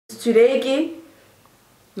Today ki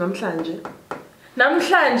Namhlanje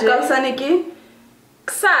Kusasa ki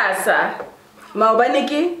kusasa mawubani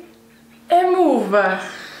ki emuva.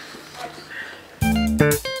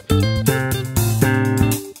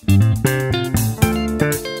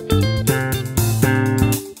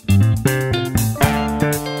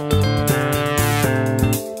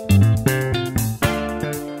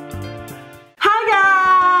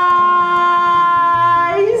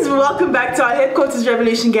 Welcome back to our Headquarters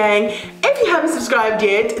Revolution gang. If you haven't subscribed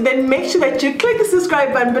yet, then make sure that you click the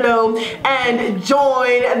subscribe button below and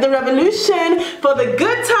join the revolution for the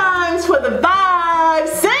good times, for the vibes.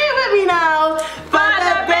 Say it with me now. For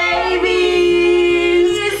the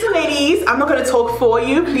babies. Ladies, I'm not going to talk for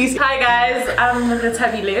you, please. Hi guys, I'm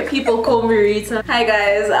Nationality. People call me Rita. Hi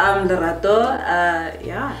guys, I'm Lerato.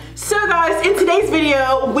 Yeah. So guys, in today's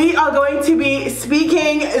video, we are going to be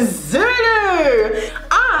speaking Zulu.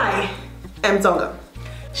 I am Tsonga.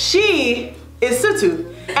 She is Sotho.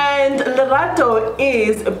 And Lerato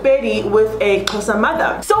is Betty with a Xhosa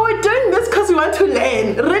mother. So we're doing this because we want to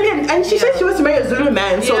learn. Really, and she said she wants to marry a Zulu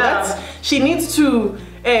man. So that's, she needs to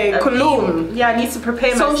kulum. Yeah, I need to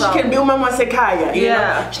prepare myself. So she can be Mama Sekaya. You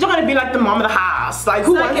know? She's not going to be like the mom of the house. Like,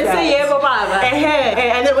 who wants that? Say yebo baba.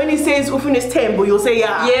 And then when he says Ufun is tembo, you'll say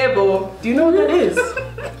yeah. Yebo. Do you know what that is?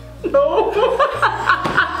 No.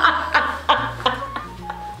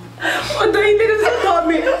 What do you think is about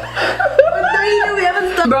me? What do you think we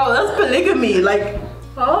haven't done? Bro, that's polygamy. Like,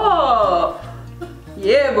 oh.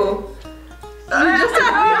 Yebo. I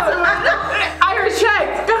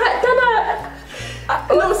retract.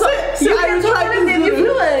 No, say I retract in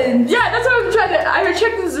Zulu. Yeah, that's what I'm trying to. I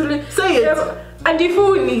retract in Zulu. Say it.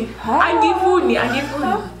 Andifuni. Andifuni.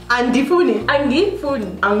 Andifuni.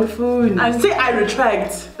 Andifuni. Andifuni. Say I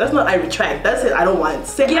retract. That's not I retract. That's it. I don't want.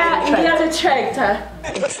 Say I retract.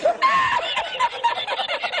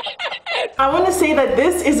 I want to say that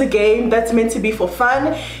this is a game that's meant to be for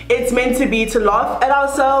fun. It's meant to be to laugh at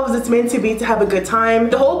ourselves. It's meant to be to have a good time.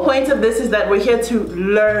 The whole point of this is that we're here to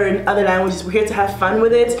learn other languages. We're here to have fun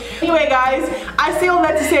with it. Anyway guys, I say all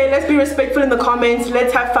that to say let's be respectful in the comments.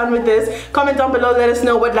 Let's have fun with this. Comment down below. Let us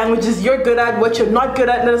know what languages you're good at, what you're not good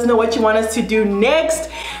at. Let us know what you want us to do next.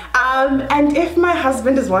 And if my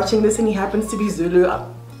husband is watching this and he happens to be Zulu,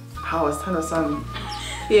 how is Tano-san?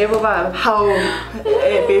 Yeah, Baba. How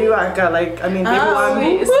baby waka, like I mean baby waka.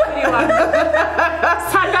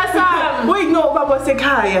 Wait, no, Baba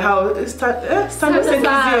Sekaya, how is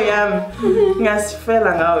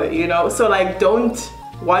you know, so like don't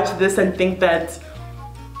watch this and think that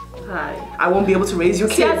I won't be able to raise your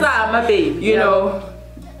kids. My baby. You know.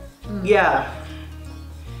 Yeah.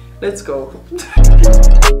 Let's go.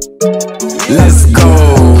 Let's go.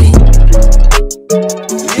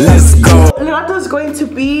 Let's go. Lerato is going to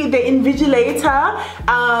be the invigilator,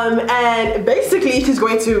 and basically she's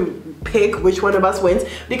going to pick which one of us wins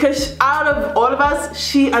because out of all of us,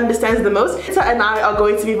 she understands the most. Benitta and I are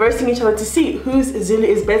going to be versing each other to see whose Zulu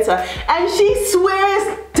is better, and she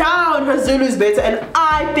swears down her Zulu is better, and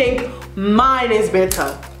I think mine is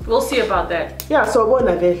better. We'll see about that. Yeah, so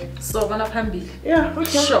bona vele. So gonna pambi. Yeah,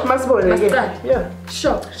 okay. Sure. Masibona again. Yeah.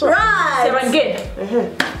 Sure. Right. Seven again.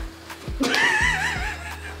 Again.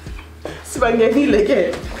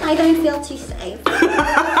 I don't feel too safe.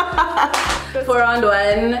 For round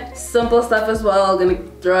one, simple stuff as well. I'm gonna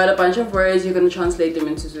throw out a bunch of words. You're gonna translate them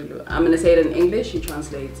into Zulu. I'm gonna say it in English. You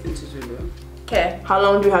translate into Zulu. Okay. How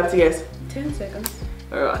long do you have to guess? 10 seconds.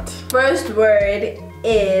 Alright. First word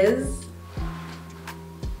is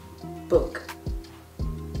book.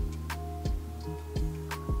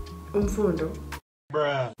 Umfundo.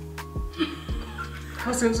 Bruh.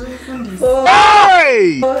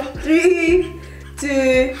 Hey! 4, 3,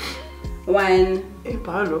 2, 1. Hey,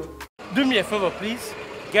 Paulo. Do me a favor, please.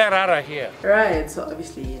 Get out of here. Right, so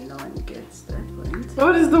obviously no one gets that point.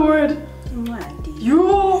 What is the word? Mwadi.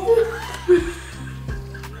 You.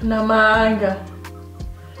 Namanga.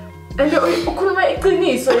 And ukhuluma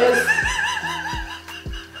iqiniso, yes.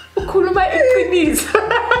 Ukhuluma iqiniso.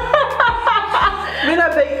 Mina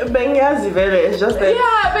bengiyazi vele, it's just that.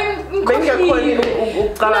 Yeah, ngikhohlile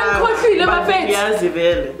mafethu. Bengiyazi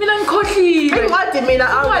vele. Mina ngikhohlile. Incwadi mina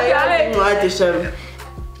awuyazi incwadi shem.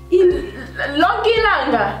 Lonke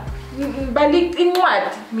ilanga balik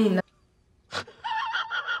incwadi mina.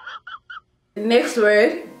 Next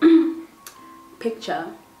word. Picture.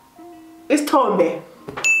 It's Tombe.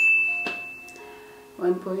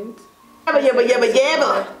 1 point.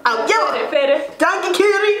 Yeba. I'll give it. Donkey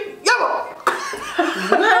Kitty. Yeba.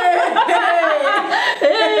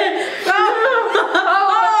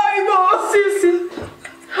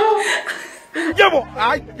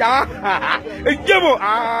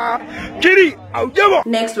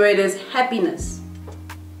 Next word is happiness.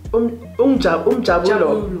 Umjabulo.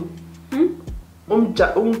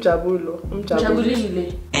 Umjabulo.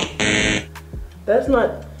 Jabulile. That's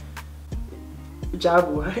not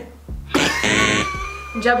Jabu, right?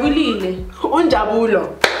 Jabulile.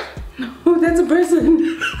 Unjabulo. Oh, that's a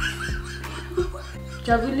person.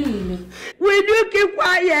 Jabulile. Will you keep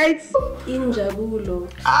quiet? Injabulo.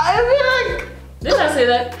 I feel like. Did I say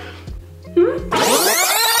that?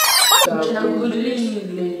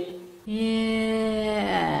 Jabulile.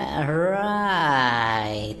 Yeah,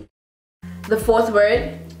 right. The fourth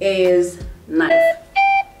word is knife.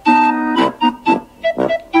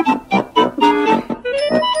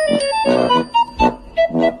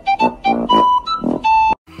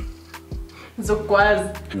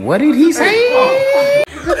 Zokwazi. What did he say?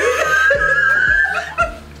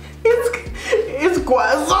 It's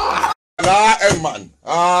Guazo. Eman.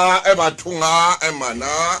 Eman tunga eman.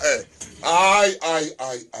 Ay.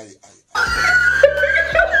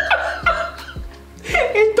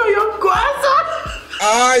 Into your Guazo.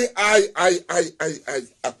 Ay.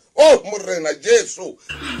 Oh, Morena, Jesu.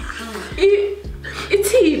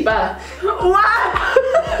 It's Hiba. What?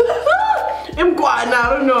 Mkwana, I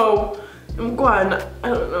don't know. Mkwana, I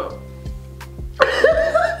don't know.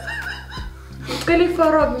 Mkeli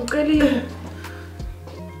Farog, Mkeli.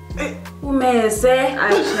 Umese.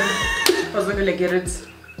 Aisha. I wasn't gonna get it.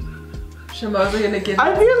 Shema, I wasn't gonna get it.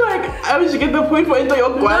 I feel like I should get the point for into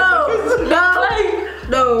your Guazo.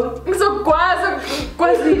 No. It's a Guazo.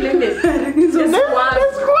 Guazile. It's Guazo.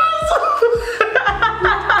 It's Guazo.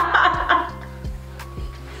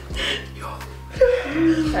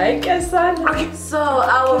 I guess Okay, so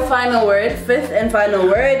our final word, fifth and final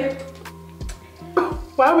word.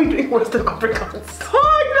 Why are we doing Western Afrikaans?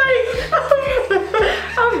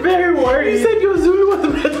 I'm very worried. You said your Zulu was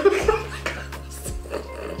better.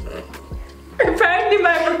 Apparently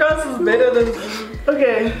my Afrikaans is better than Zulu.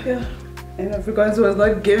 Okay. Yeah. And Afrikaans was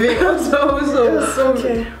not giving us so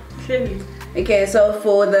Okay. Clearly. Okay, so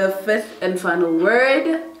for the fifth and final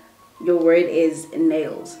word, your word is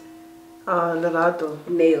nails. Narato.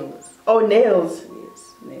 Nails. Oh, nails.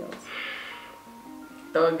 Yes, nails.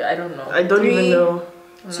 Dog, I don't know. I don't even know.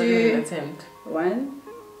 I'm not 2, gonna attempt. 1.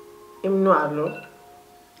 Imnualo.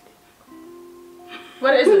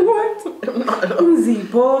 What is it?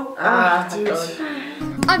 Zipo.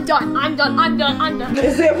 I'm done.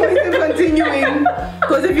 Is there a point in continuing?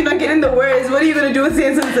 Because if you're not getting the words, what are you gonna do with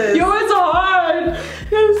sentences? Yo, it's hard.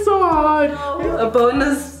 It's so hard. A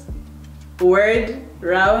bonus word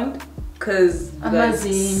round, because you guys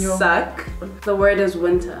Amazinho. suck. The word is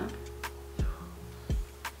winter.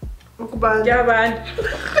 Ukuban. Yeah, man.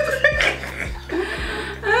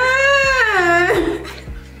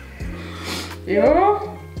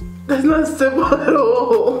 Yo. That's not simple at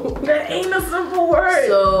all. That ain't a simple word.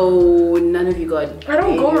 So none of you got. I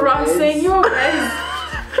don't go around saying yo guys.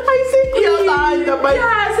 I say Kialanda, but Yeah,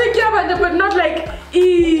 I say Kiabanda, but not like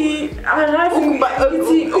yeah.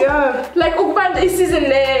 like Ukbanda is season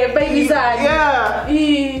le baby zan. Yeah.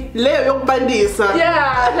 Leo yung bandisa.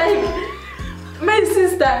 Yeah, like my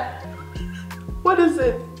sister. What is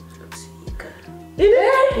it?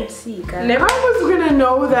 Sika. Never. I was gonna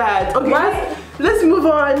know that. Okay. Let's move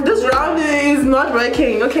on. This round is not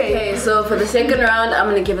working. Okay. Okay, so for the second round, I'm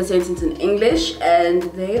gonna give a sentence in English, and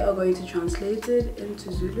they are going to translate it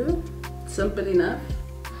into Zulu. Simple enough.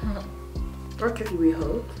 Okay. We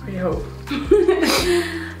hope. We hope.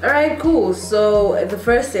 Alright, cool. So the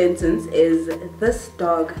first sentence is this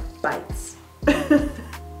dog bites.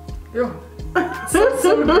 Yo.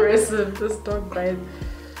 So aggressive. This dog bite.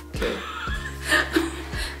 Okay.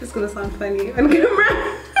 It's gonna sound funny on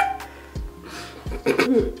camera.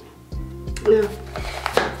 Yeah.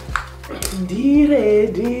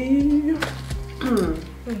 Ready.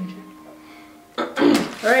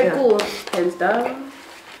 Alright, cool. Hands down.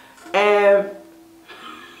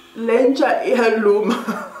 Lencha ihaluma.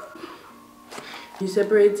 You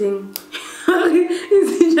separating. I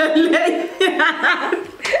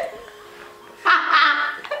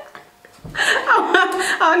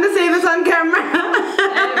want to say this on camera.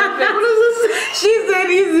 What is this? She said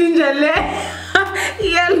he's in Jale.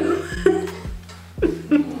 Yellow.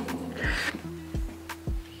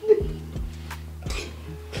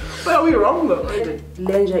 But are we wrong though?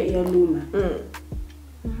 Lenja Iyaluma.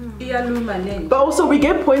 Iyaluma len. But also we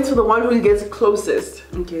get points for the one who gets closest.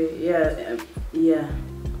 Okay, yeah. You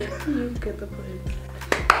get the point.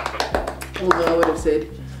 Although I would have said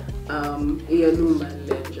Iyaluma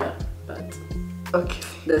Lenja, but Okay.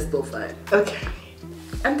 that's still fine. Okay.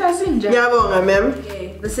 Antasinja. Nyabonga, ma'am.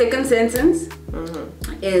 Okay, the second sentence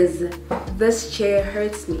is this chair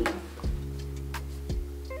hurts me.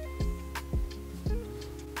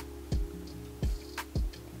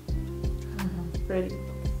 Ready?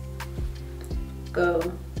 Go.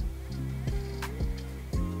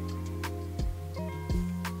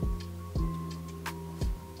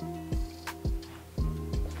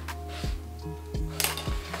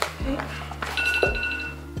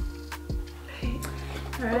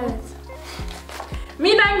 Alright.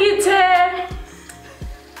 Mina ngithe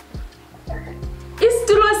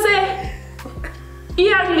isitulo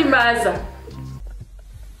iyangilimaza.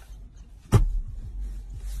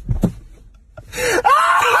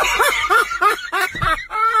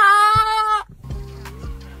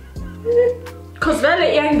 Cause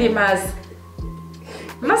vele iyangilimaza.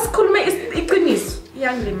 Masikhulume iqiniso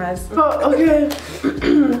iyangilimaza. Oh, okay.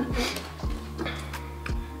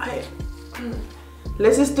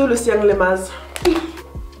 Lesi situlo siyangilimaza.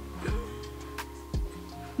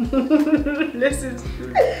 Lesi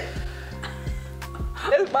situlo.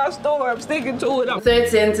 It's my story. I'm sticking to it. Third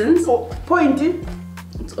sentence. Oh, pointy.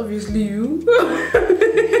 It's obviously you.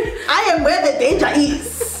 I am where the danger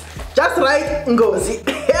is. Just right, Ngozi.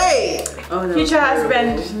 Hey! Oh, no. Future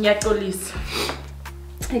husband Nyakolisa.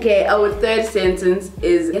 Okay, our third sentence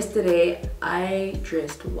is yesterday I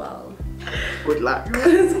dressed well. Good luck.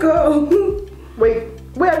 Let's go. Wait,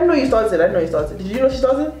 I didn't know you started. Did you know she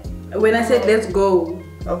started? When I said let's go,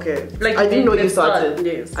 Okay. Like I didn't know you let's start, started.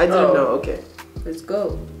 yes. I didn't Oh. know, okay. let's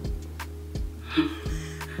go.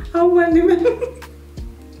 How many minutes?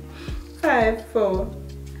 5, 4,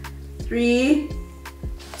 3,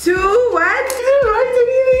 2, 1. Didn't write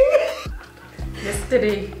anything.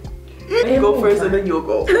 Yesterday. You go first and then you'll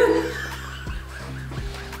go.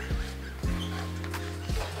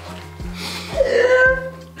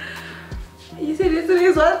 You said yesterday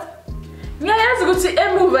is what? Ngiyazi ukuthi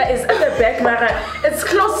emuva is at the back, mara it's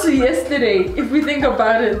close to yesterday if we think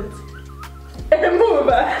about it.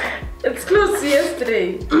 Emuva, it's close to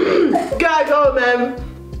yesterday. Gotta go, ma'am.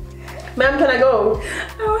 Ma'am, can I go?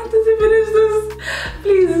 I want to finish this.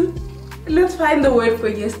 Please, let's find the word for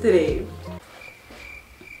yesterday.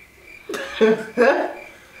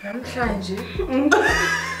 Namhlanje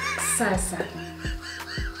kusasa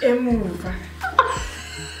emuva.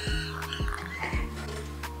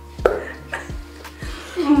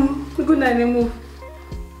 Kunani emuva?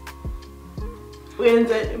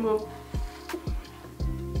 Wenze emuva.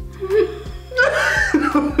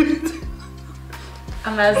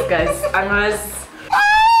 Angazi guys, angazi.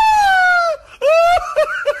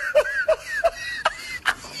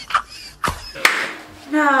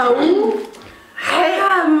 Now,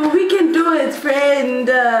 we can do it, friend.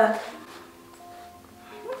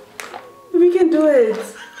 We can do it.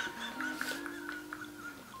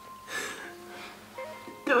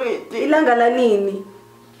 Do it. Ilanga la nini?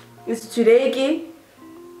 It's today ki?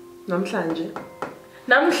 Namhlanje.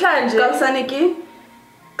 Namhlanje Kakusane ki?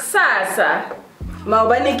 kusasa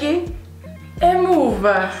Mawubani ki?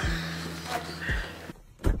 emuva.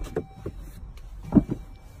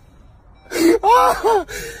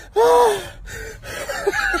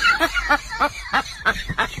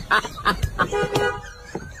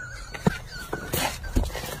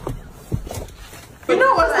 You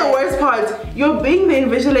know what's the worst part? You're being the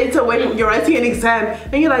invigilator when you're writing an exam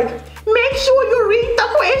and you're like, make sure you read the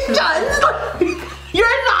questions.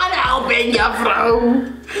 You're not helping your bro.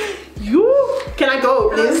 Can I go,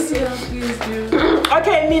 please? Yeah, please do.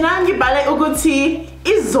 Okay, mina ngibale ukuthi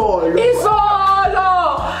izolo.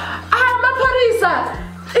 Izolo! Amaphorisa!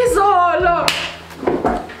 Izolo!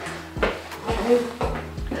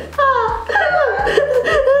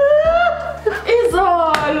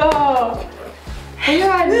 Izolo!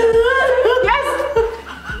 Yes!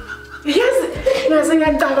 Yes! Nase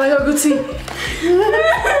ngiyacabanga ukuthi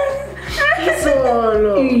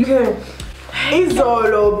izolo.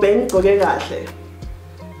 Izolo bengigqoke kahle.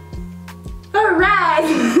 Alright!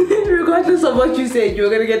 Regardless of what you said, you're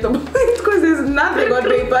gonna get the point because there's nothing on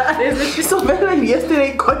paper. So when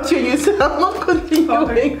yesterday continued, so I'm not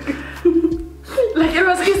continuing. Like it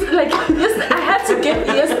was like yes, I had to get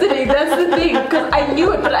yesterday. That's the thing because I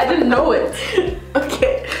knew it, but I didn't know it.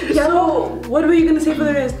 Okay. So, what were you gonna say for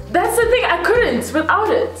the rest? That's the thing. I couldn't without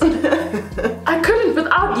it. I couldn't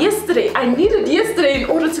without yesterday. I needed yesterday in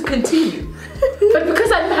order to continue. But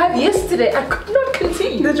because I didn't have yesterday, I could not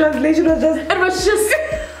continue. The translation was just. It was just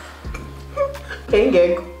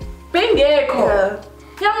Bengeko. bengeko.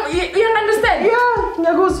 You understand? Yeah,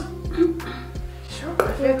 that goes. Sure,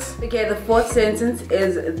 perfect. Okay, the fourth sentence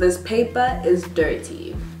is this paper is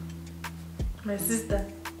dirty. My sister.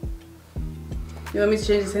 You want me to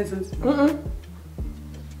change the sentence?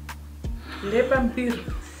 Le vampire.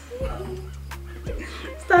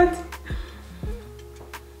 Start.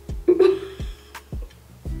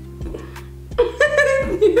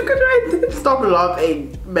 You could write this. Stop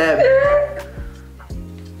laughing, ma'am.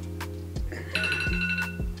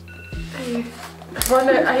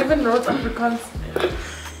 I even wrote Afrikaans.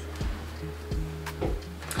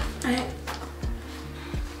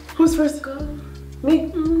 Who's first?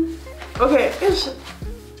 Me? Okay,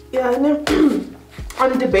 yeah, no.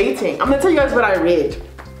 On debating, I'm gonna tell you guys what I read.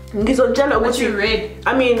 What you read?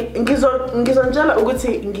 I mean, ngizonjala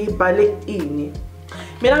ukuthi ngibhale ini.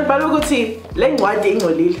 Mina ngibhale ukuthi le ncwadi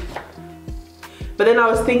ingcolile. But then I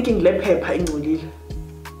was thinking le phepha ingcolile.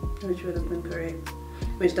 Which would have been correct.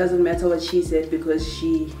 Which doesn't matter what she said because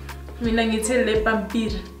she... Mina ngithi le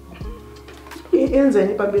vampire.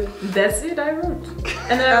 Inzeni ipambili. That's it I wrote.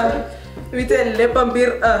 And then we tell le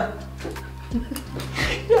vampire.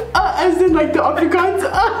 As in like the Afrikaans.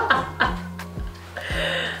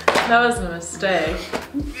 That was a mistake.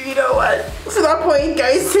 You know what? To that point,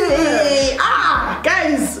 guys. Hey,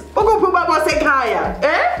 guys. Ukuphi basekhaya?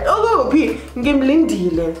 Ukuphi?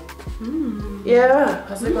 Ngimlindile. Yeah.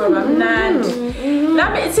 Asikhoba mnandi.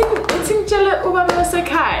 Nami ithi ngitshele ubaba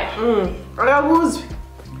wasekhaya. Akakuzwi.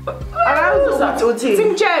 Akakuzwi uthi.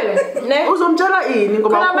 Singitshele, ne? Uzomtshela ini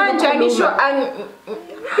ngoba Khona manje angisho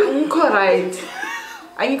angikho right.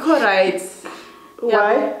 Angikho right.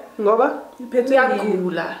 Why? Ngoba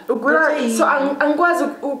Ngiyagula. ugula So angikwazi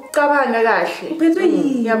ukucabanga kahle. Uphethwe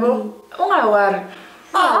yini? Yabo? Ungawari.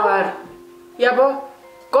 Ungawari. Yabo?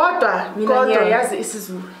 Kodwa mina ngiyayazi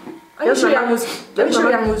isiZulu. Well,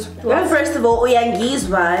 first of all,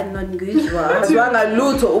 uyangizwa, not ngizwa. Azwanga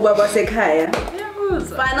lutho ubaba wasekhaya.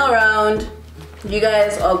 Final round. You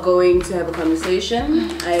guys are going to have a conversation.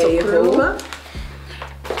 I hope.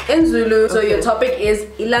 In Zulu, so your topic is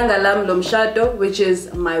Ilanga lam lomshado, which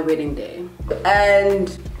is my wedding day. And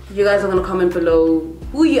you guys are gonna comment below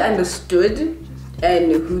who you understood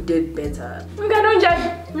and who did better. ngiyaphila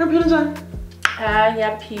njani?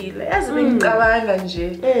 Ngiyaphila. Yazi bengicabanga nje.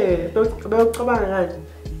 Bewucabanga ngani?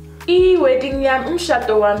 I-wedding yami,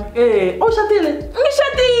 umshado wami. Ushadile?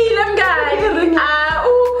 Ngishadile mngani.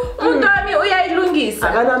 Umuntu wami uyayilungisa.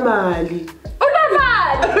 Akanamali.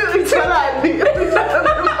 Unamali. Utholani?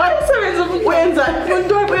 Wenzani?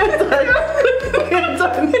 Umuntu wami wenzani? Umuntu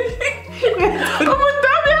wami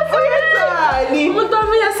Wenzani? Umuntu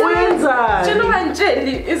wami Wenzani? Tshela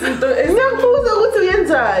ungangitsheli izinto Ngiyakubuza ukuthi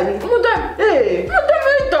uyenzani? Umuntu wami. Umuntu wami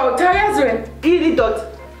uyidoctor yazi wena. Yini doctor?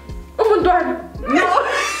 Umuntu wami. No.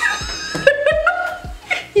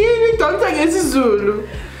 Yini doctor ngesiZulu?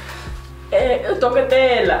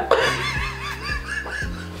 Udokotela.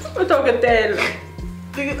 Udokotela.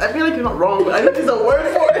 I feel like you're not wrong, but I think there's a word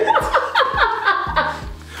for it.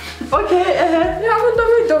 Okay, Ya umuntu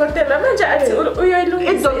wami udokotela manje athi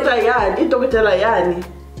uyayilungisa. Idoctor yani? Idokotela yani?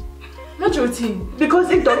 Manje uthini?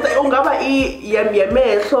 Because idoctor ungaba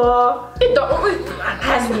yemehlo.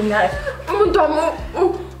 Akazi mina. Umuntu wami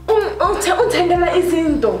uthengela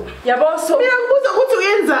izinto. Yabo so. Mina ngibuza ukuthi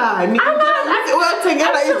uyenzani?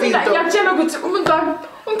 Uyathengela izinto. Ngiyakutshela ukuthi umuntu wami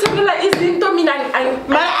ungithengela izinto mina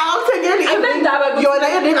Mara awuthengeli izinto. Yona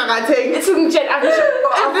yini ngakathengi? Ithi ngitshela angisho.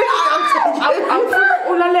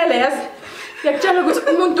 Ulalele yazi. Ngiyakutshela ukuthi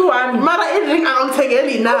umuntu wami. Mara iring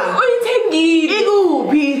awuthengeli na. Uyithengile.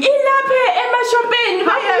 Ikuphi? Ilaphe emashopeni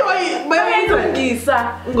bayayilungisa.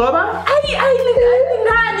 Ngoba?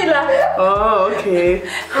 Ayilingani la. Oh, okay.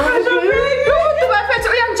 Umuntu bafethu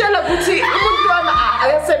uyangitshela ukuthi umuntu wami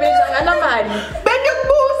akasebenza nganamali.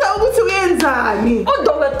 Bengikubuza ukuthi uyenzani?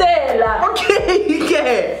 Udokotela. Okay, ke.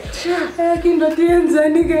 Indoda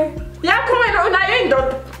yenzani ke? Yakho wena unayo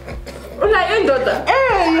indoda. Unayo indoda.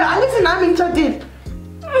 Angithi nami ngitshadile.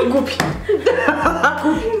 Kuphi?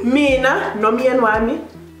 Mina nomyeni wami.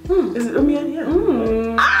 Is it umyeni? Yeah.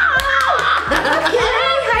 Okay,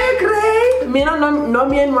 high grade. Mina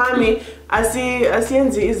nomyeni wami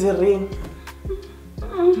asiyenzi iziring.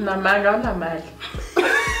 Namanga unamali.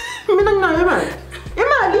 Mina nginayo imali.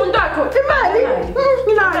 Umuntu wakho Imali.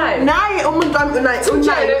 Nginayo. Naye umuntu wami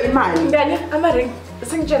unayo imali. Ngani amaring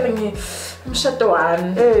singitshela umshado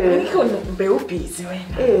wami. Ngikho bewubhizi wena.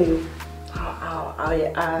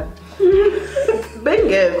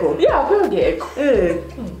 Bengekho. Yeah, bengekho.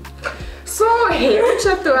 So hey,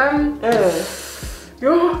 umshado wami.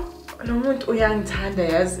 Yo, lo muntu uyangithanda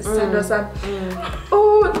yazi isithando sami.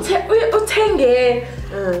 Uthenge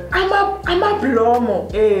amablomo.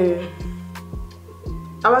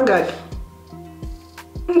 Abangaki?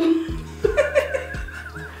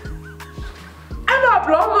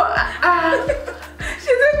 Amablomo.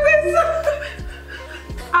 She's in this.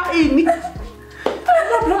 Ini.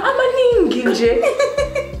 Amablomo amaningi nje.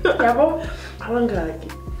 Yabo? Awangaki.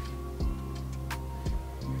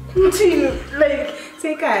 Mthini like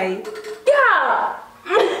Sekai. yeah.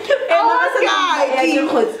 Awangaki.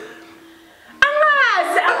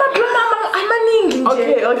 Angazi amablomo amaningi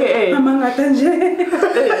nje. Okay. Amangata nje.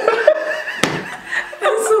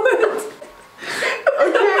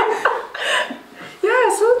 Yeah,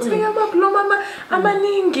 so thinga amablomo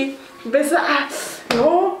amaningi bese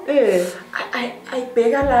no I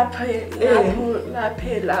bega lapha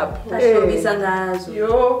Ahlobisa ngazo.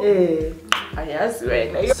 yo ayazi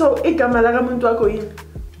wena So igama la kamuntu wakho yini?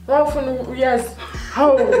 wafuna uyazi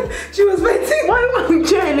How? She was waiting. Why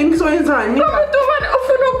ungitshela ngizoyenzani? umuntu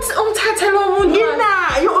ufuna umthatha lo muntu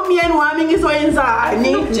Nginayo umyeni wami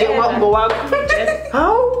ngizoyenzani njengombo wakho.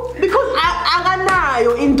 How? Because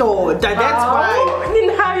akanayo indoda, that's why.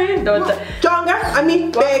 ninayo indoda Tsonga, I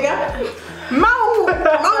mean bega.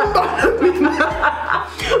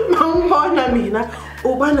 Mawubona mina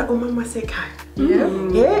ubana umama sekhaya.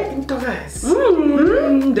 Intokazi.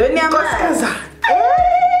 Ndoni Nkosikazi.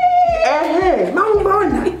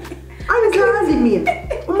 Mawubona. Angikazi mina.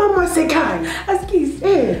 Umama sekhaya. Askisi.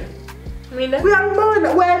 mina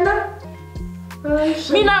Uyangibona wena?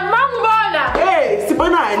 mina mangibona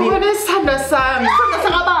Sibonani? ubona isithando sami Sona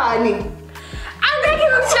sakabani? angeke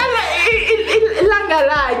ngitshele ilanga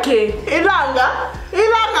lakhe Ilanga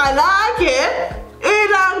lakhe.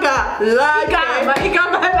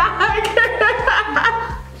 igama lakhe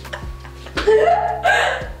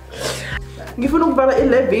Ngifuna ukubala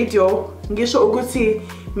ile video ngisho ukuthi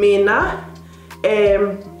mina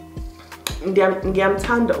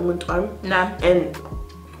ngiyamthanda umuntu wami nami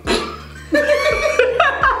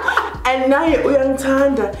and naye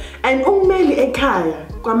uyangithanda and ungimeli ekhaya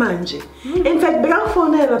kwamanje. In fact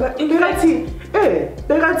bekangifonela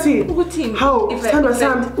bekathi Ukuthini? how sithandwa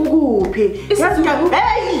sami ukuphi? Yazi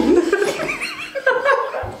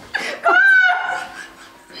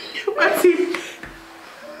wathi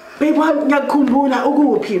babe wami ngiyakukhumbula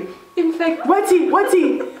ukuphi? in fact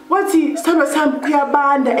Wathi sithandwa sami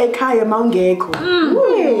kuyabanda ekhaya mawungekho.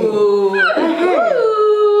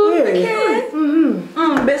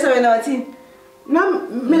 Bese wena wathini?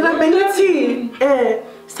 Mina benithi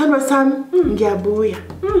sithandwa sami ngiyabuya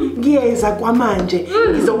ngiyeza kwamanje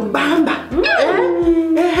ngizokubamba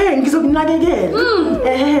ngizokunakekela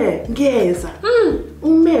ngiyeza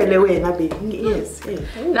umele wena baby yes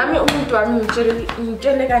nami umuntu wami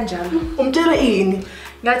ngitshele kanjalo umtshele ini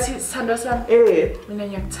ngathi sithandwa sami mina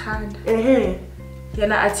ngiyakuthanda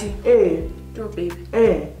yena athi yo baby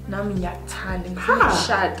nami ngiyakuthanda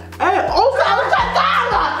ngishada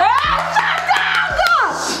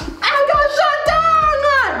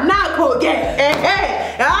nakho ke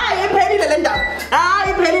hayi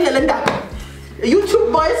iphelile le ndaba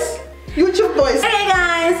YouTube boys. Hey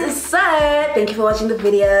guys, so thank you for watching the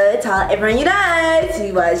video. Tell everyone you know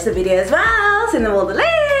to watch the video as well. Send them all the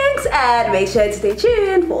links and make sure to stay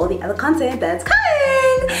tuned for all the other content that's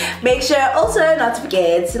coming. Make sure also not to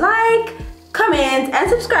forget to like, comment and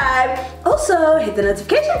subscribe. Also hit the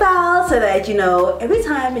notification bell so that you know every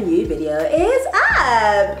time a new video is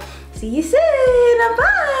up. See you soon.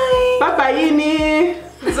 Bye. Bye bye.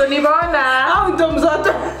 Zonibona.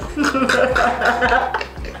 Awudomzoto.